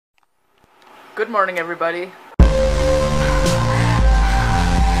Good morning, everybody.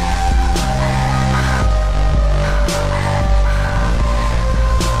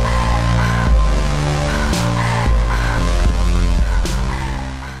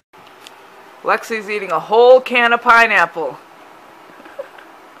 Lexi's eating a whole can of pineapple.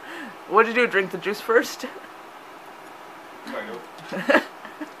 What'd you do? Drink the juice first?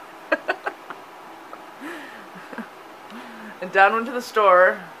 And Don went to the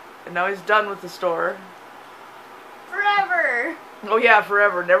store, and now he's done with the store. Forever! Oh yeah,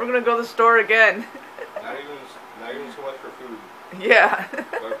 forever. Never gonna go to the store again. Not even so much for food. Yeah.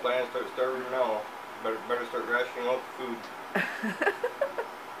 Our plans start starving now. Better start rationing out food.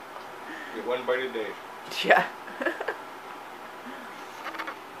 Get one bite a day. Yeah. If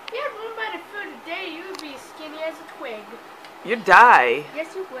you had one bite of food a day, you would be skinny as a twig. You'd die.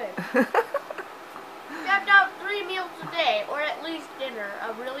 Yes, you would. You have to have 3 meals a day, or at least dinner.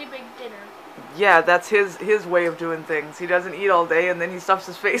 A really big dinner. Yeah, that's his way of doing things. He doesn't eat all day, and then he stuffs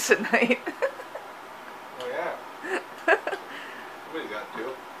his face at night. Oh yeah. Somebody's got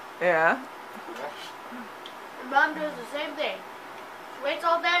to. Yeah. Mom does the same thing. She waits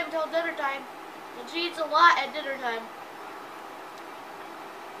all day until dinner time, and she eats a lot at dinner time.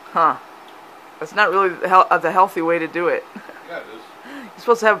 Huh. That's not really the healthy way to do it. Yeah, it is. You're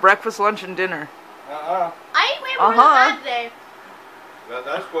supposed to have breakfast, lunch, and dinner. I ait way more than that today.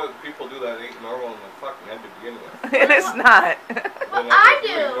 That's what people do that ain't normal in the fucking head to begin with. It is not. What I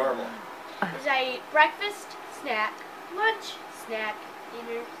do normal. is I eat breakfast, snack, lunch, snack,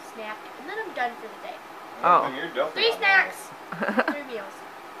 dinner, snack, and then I'm done for the day. Oh. And you're definitely 3 snacks, 3 meals.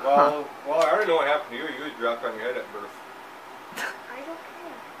 Well, I already know what happened to you. You was dropped on your head at birth. I don't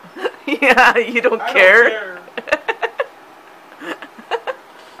care. Yeah, you don't care. I don't care.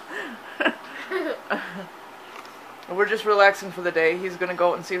 We're just relaxing for the day. He's gonna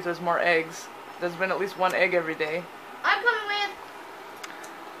go out and see if there's more eggs. There's been at least 1 egg every day. I'm coming with.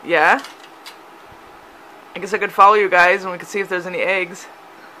 Yeah? I guess I could follow you guys and we could see if there's any eggs.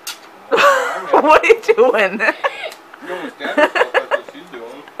 What are you doing? You almost stabbed yourself. That's what she's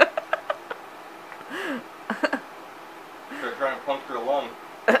doing. They're trying to puncture a lung.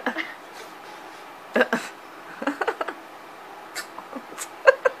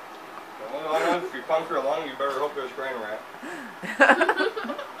 Well, if you puncture a lung, you better hope there's grain rat.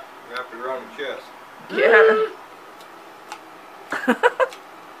 You have to run the chest. Yeah.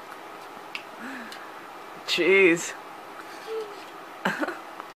 Jeez.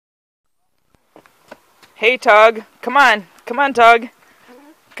 Hey, Tug. Come on. Come on, Tug.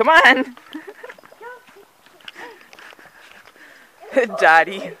 Come on.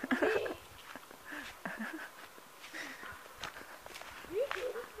 Daddy.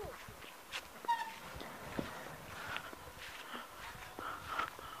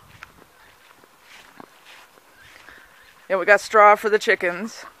 Yeah, we got straw for the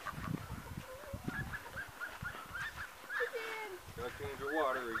chickens. Gotta change the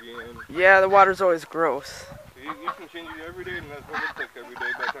water again. Yeah, the water's always gross. You can change it every day, and that's what it looks like every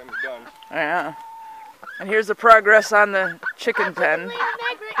day by the time it's done. Yeah. And here's the progress on the chicken pen. I'm laying an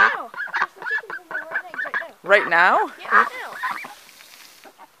egg right now. There's some chickens in there laying eggs Right now? Yeah, right now.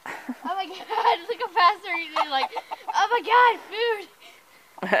 Oh my god, look how fast they're eating. Like, oh my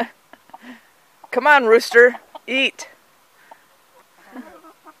god, food. Come on, rooster. Eat.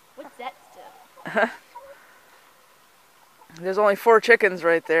 What's that stuff? There's only 4 chickens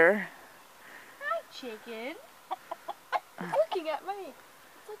right there. Hi, chicken. It's looking at me.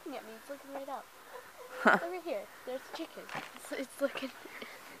 It's looking at me. It's looking right up. Over here. There's a chicken. It's looking.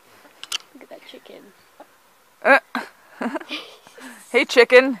 Look at that chicken. Hey,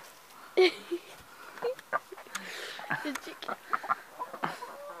 chicken. The chicken.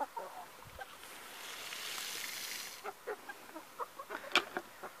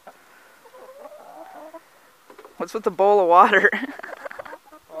 What's with the bowl of water?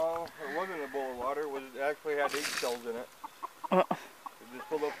 Oh, it wasn't a bowl of water. It actually had eggshells in it. Oh. It just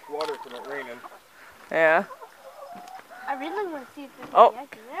filled up water from it raining. Yeah. I really want to see if there's Oh, any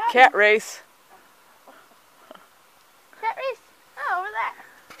eggs in there. cat race. Cat race? Oh, over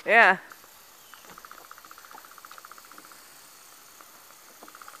there. Yeah.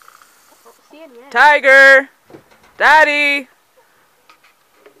 See any eggs? Tiger. Daddy.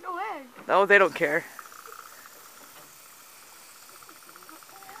 No eggs. Oh, they don't care.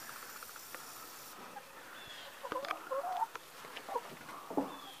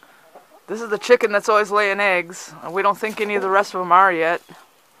 This is the chicken that's always laying eggs. We don't think any of the rest of them are yet.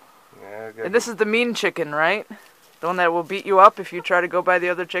 Yeah, And this is the mean chicken, right? The one that will beat you up if you try to go by the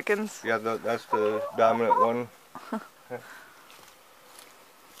other chickens? Yeah, that's the dominant one.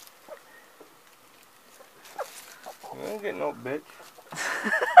 ain't getting no bitch.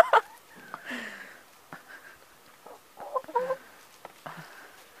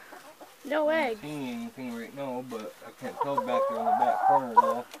 No eggs. I don't see anything right now, but I can't tell back there in the back corner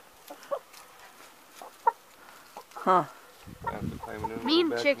though. Huh. I have to climb it in Mean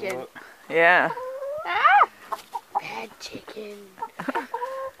the back chicken. and look. Yeah. Ah! Bad chicken.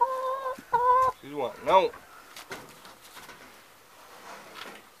 She's wanting out.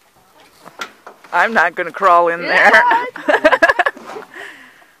 I'm not gonna crawl in there. It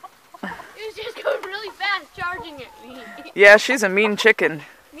was just going really fast, charging at me. Yeah, she's a mean chicken.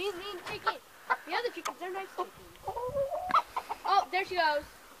 Mean chicken. The other chickens, they're nice chickens. Oh, there she goes.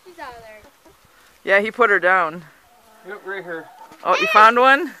 She's out of there. Yeah, he put her down. Yep, right here. Oh, you found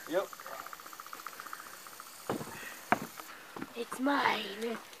one? Yep. It's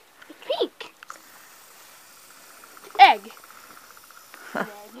mine. It's pink. Egg. Egg.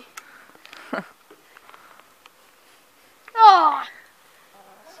 Oh,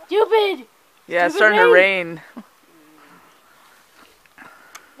 stupid. Yeah, it's Stupid starting to rain.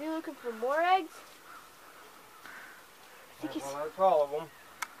 Are you looking for more eggs? I think it's Well, that's all of them.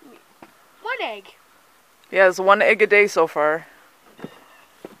 one egg. Yeah, it's 1 egg a day so far.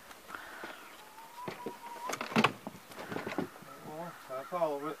 Well, that's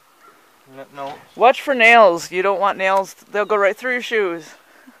all of it. No. Watch for nails. You don't want nails. They'll go right through your shoes.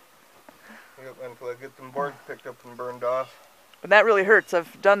 Yep, until I get them boards picked up and burned off. And that really hurts.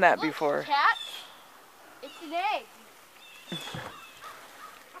 I've done that Look, before. Cat. It's an egg.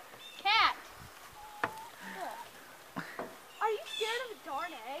 Cat. Look. Are you scared of a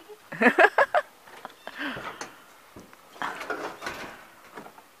darn egg?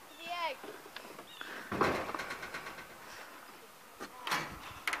 The egg.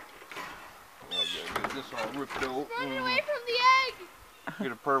 I gotta get this all ripped out Run and away from the egg.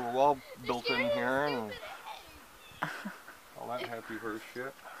 get a part of a wall built in Scared here of a and stupid all that happy horse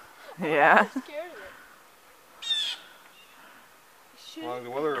shit. Yeah. egg. Scared of it. As long as the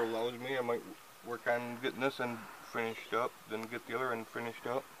weather allows me, I might work on getting this end finished up, then get the other end finished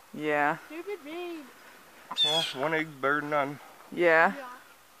up. Yeah. Stupid me. Well, 1 egg's better than none. Yeah.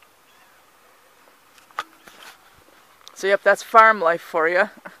 So yep, that's farm life for you.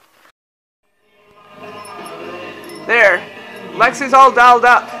 There. Lexi's all dolled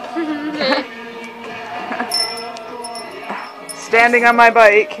up. Standing on my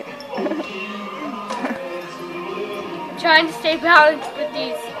bike. Trying to stay balanced with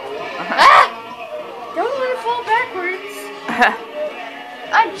these. Ah! Don't want to fall backwards.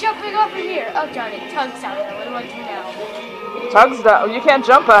 I'm jumping over here. Oh, darn it. Tug's down there. What do I do now? Tug's down. You can't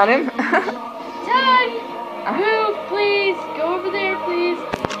jump on him. Tug! Move, please. Go over there, please.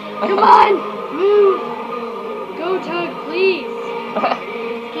 Come on. Move. Go, Tug, please.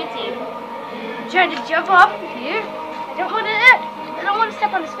 Good team. I'm trying to jump up here. I don't want to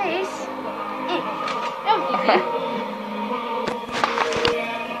step on his face. That was easy.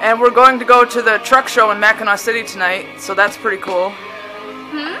 And we're going to go to the truck show in Mackinaw City tonight, so that's pretty cool.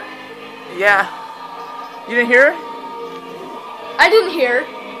 Yeah. You didn't hear? I didn't hear.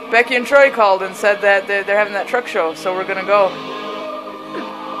 Becky and Troy called and said that they're having that truck show, so we're gonna go.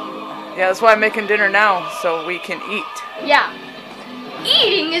 Yeah, that's why I'm making dinner now, so we can eat. Yeah.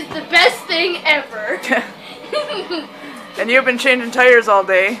 Eating is the best thing ever. And you've been changing tires all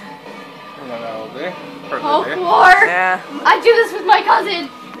day. Not all day. Part Oh, of the day. War. Yeah. I do this with my cousin.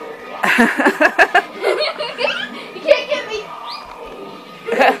 You can't get me.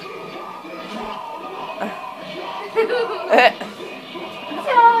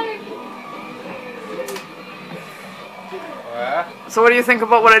 Sorry. Yeah. So what do you think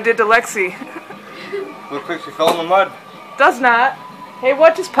about what I did to Lexi? Looks like she fell in the mud. Does not. Hey,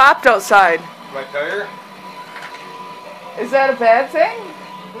 what just popped outside? My tire? Is that a bad thing?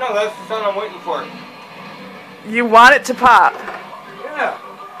 No, that's the sound I'm waiting for. You want it to pop? Yeah.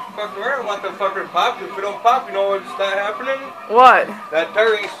 Fuck around, want the fucker to pop. If it don't pop, you know what's not happening? What? That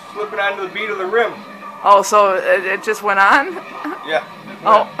tire ain't slipping onto the bead of the rim. Oh, so it just went on? Yeah.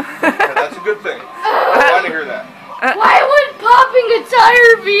 Oh. Yeah, that's a good thing. I want to hear that. Why would popping a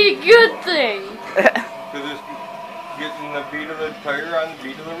tire be a good thing? Because it's getting the bead of the tire on the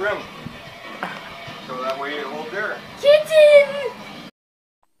bead of the rim. So that way it holds air. Kitten!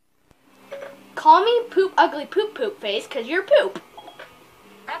 Call me poop ugly poop poop face, cause you're poop.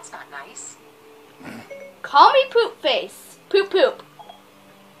 That's not nice. Call me poop face. Poop poop.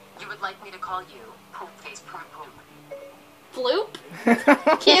 You would like me to call you poop face poop poop. Floop?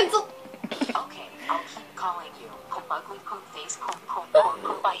 Cancel. Okay, I'll keep calling you poop ugly poop face poop poop poop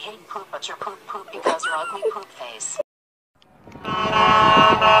poop. I hate poop, but you're poop poop because you're ugly poop face.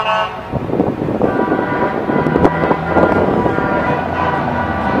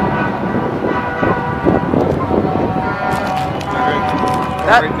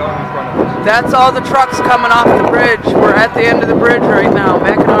 That's all the trucks coming off the bridge. We're at the end of the bridge right now,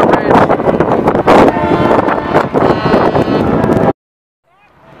 Mackinaw Bridge.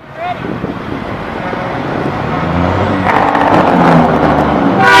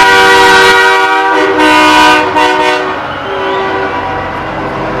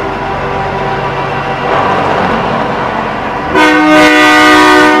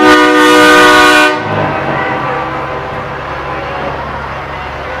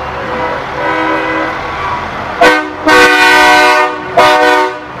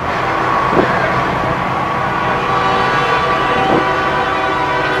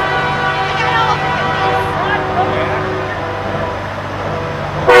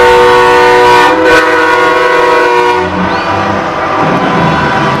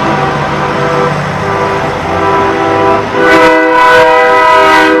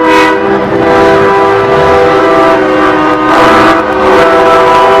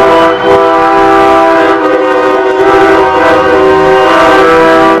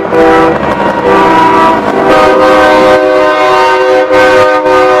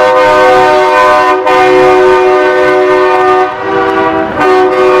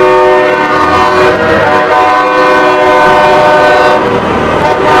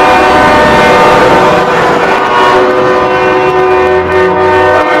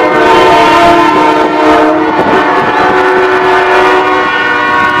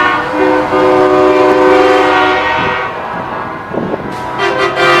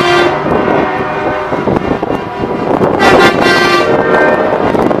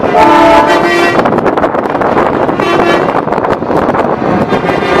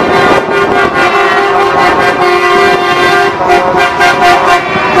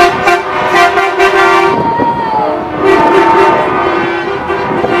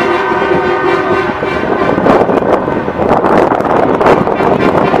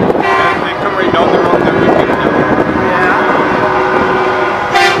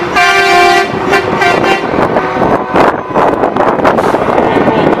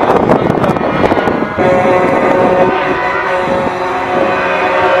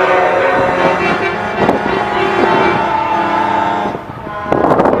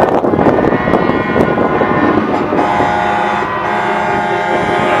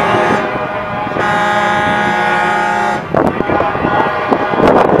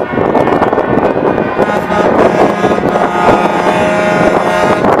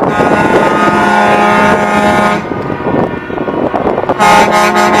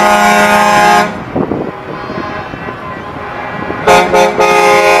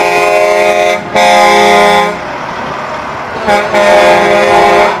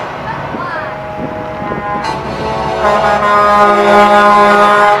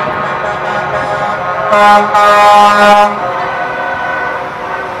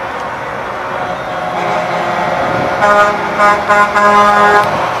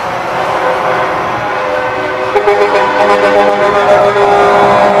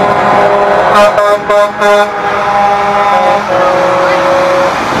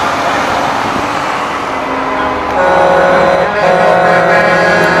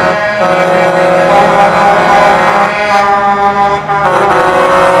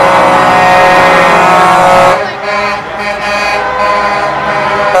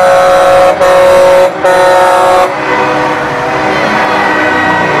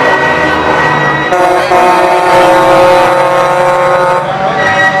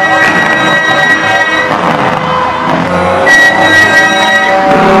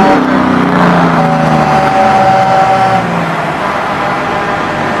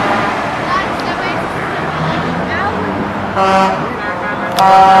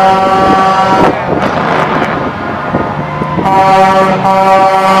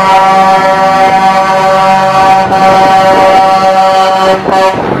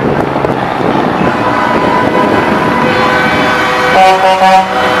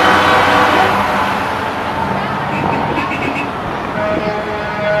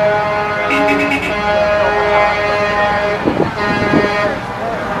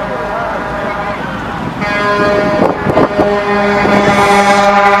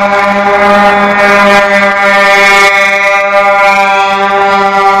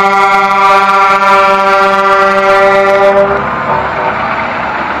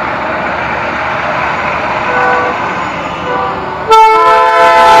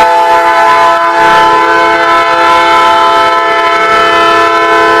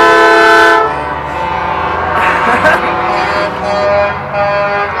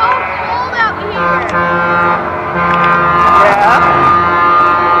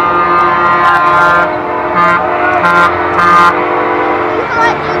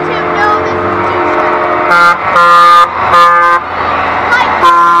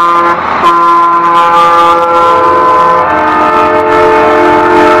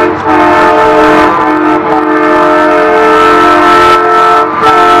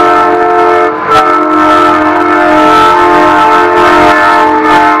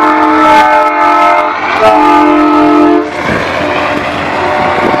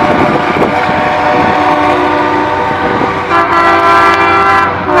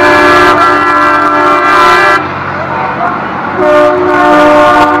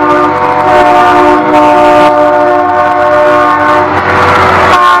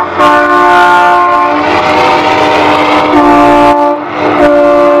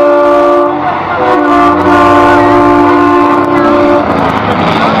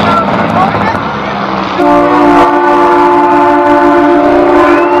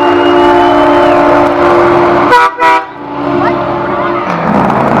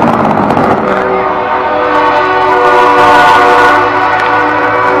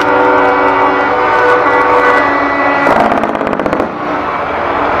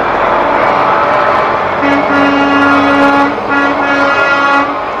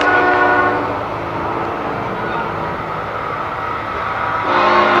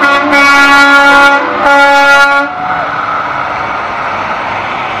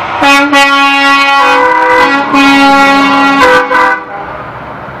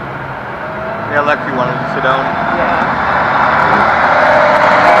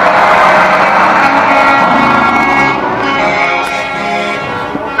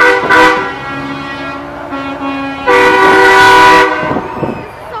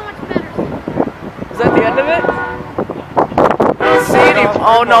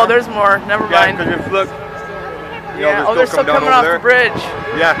 Oh, there's more. Never Yeah, mind. because if look, you Yeah. know, Oh, they're still down coming over off there. the bridge.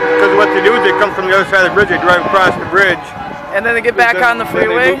 Yeah, because what they do is they come from the other side of the bridge, they drive across the bridge. And then they get back on the Then they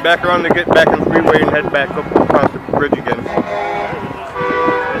freeway. loop back around to get back on the freeway and head back up across the bridge again.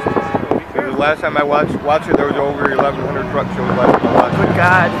 The last time I watched it, there was over 1,100 truck shows last time I watched Good it.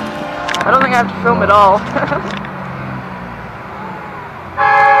 God. I don't think I have to film it all.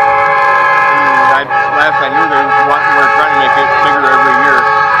 Last I knew, they were trying to make it bigger every year.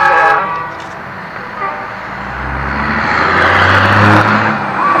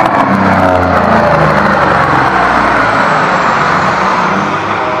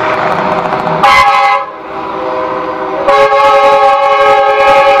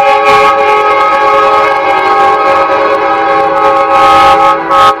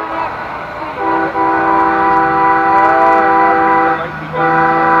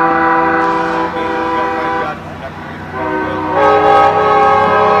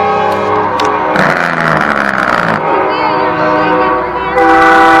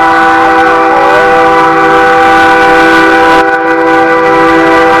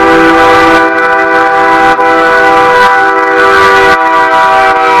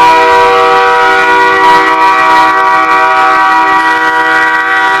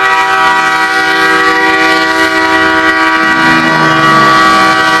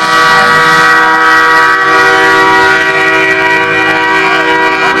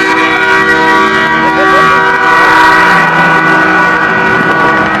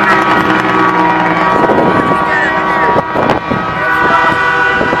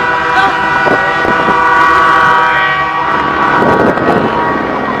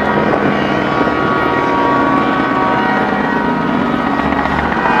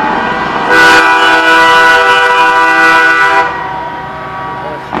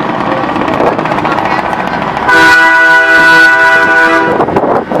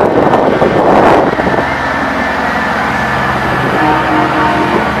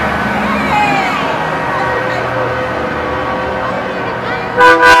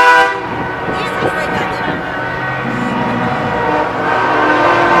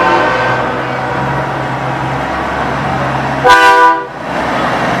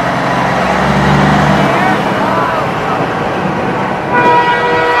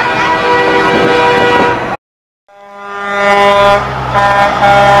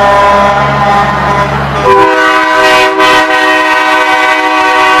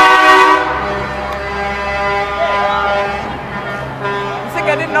 You think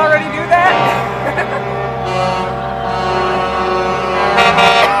I didn't already do that?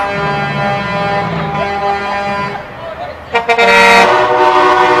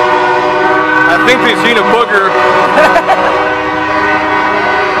 I think they've seen a booger.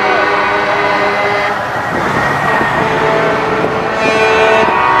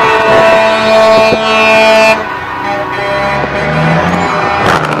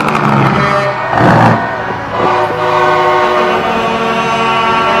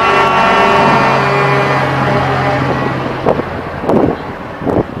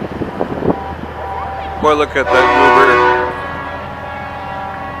 Boy, look at that goober.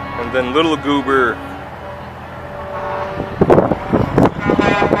 And then little goober.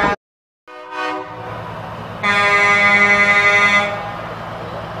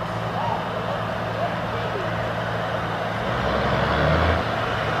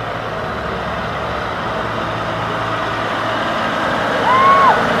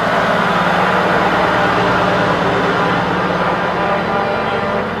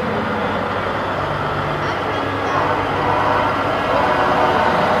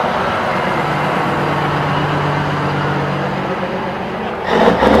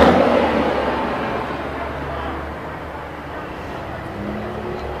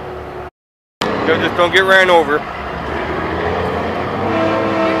 Just don't get ran over.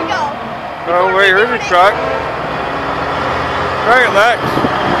 Oh wait, here's a truck. Try it, Lex.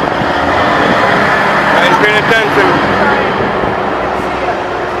 I ain't paying attention.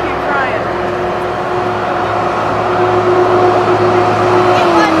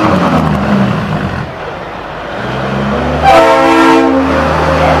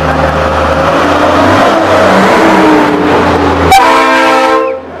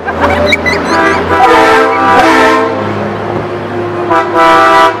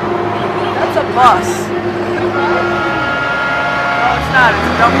 That's a bus. No, it's not. It's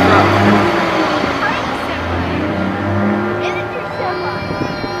a dump truck.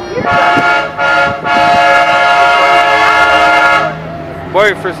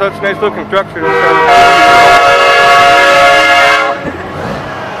 Boy, for such nice looking trucks,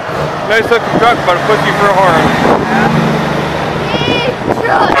 nice looking truck, but a pussy for a horn.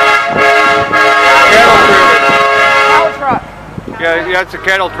 Cow truck. Yeah, it's a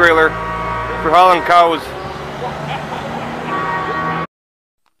cattle trailer for hauling cows.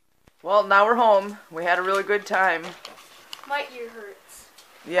 Well, now we're home. We had a really good time. My ear hurts.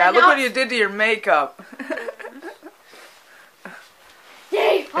 Yeah, And look now what you did to your makeup.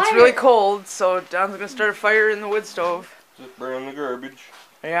 Yay, fire! It's really cold, so Don's gonna start a fire in the wood stove. Just burn the garbage.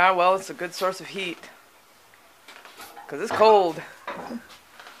 Yeah, well, it's a good source of heat. Because it's cold.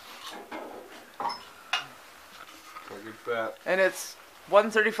 Don't get fat. And it's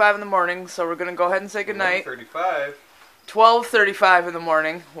 1:35 in the morning, so we're gonna go ahead and say goodnight. 35. 12:35 in the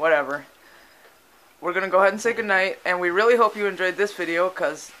morning, whatever. We're gonna go ahead and say goodnight, and we really hope you enjoyed this video,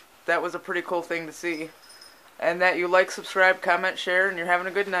 because that was a pretty cool thing to see. And that you like, subscribe, comment, share, and you're having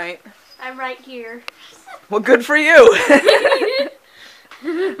a good night. I'm right here. Well, good for you!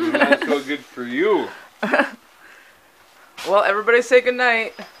 Not so good for you. Well, everybody say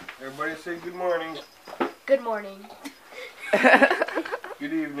goodnight. Everybody say good morning. Good morning.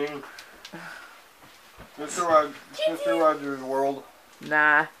 Good evening. Mr. Rogers' World.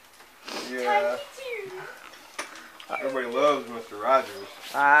 Nah. Yeah. Everybody loves Mr. Rogers.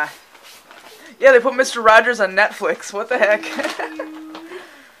 Yeah, they put Mr. Rogers on Netflix. What the heck?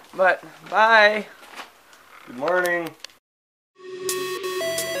 But, bye. Good morning.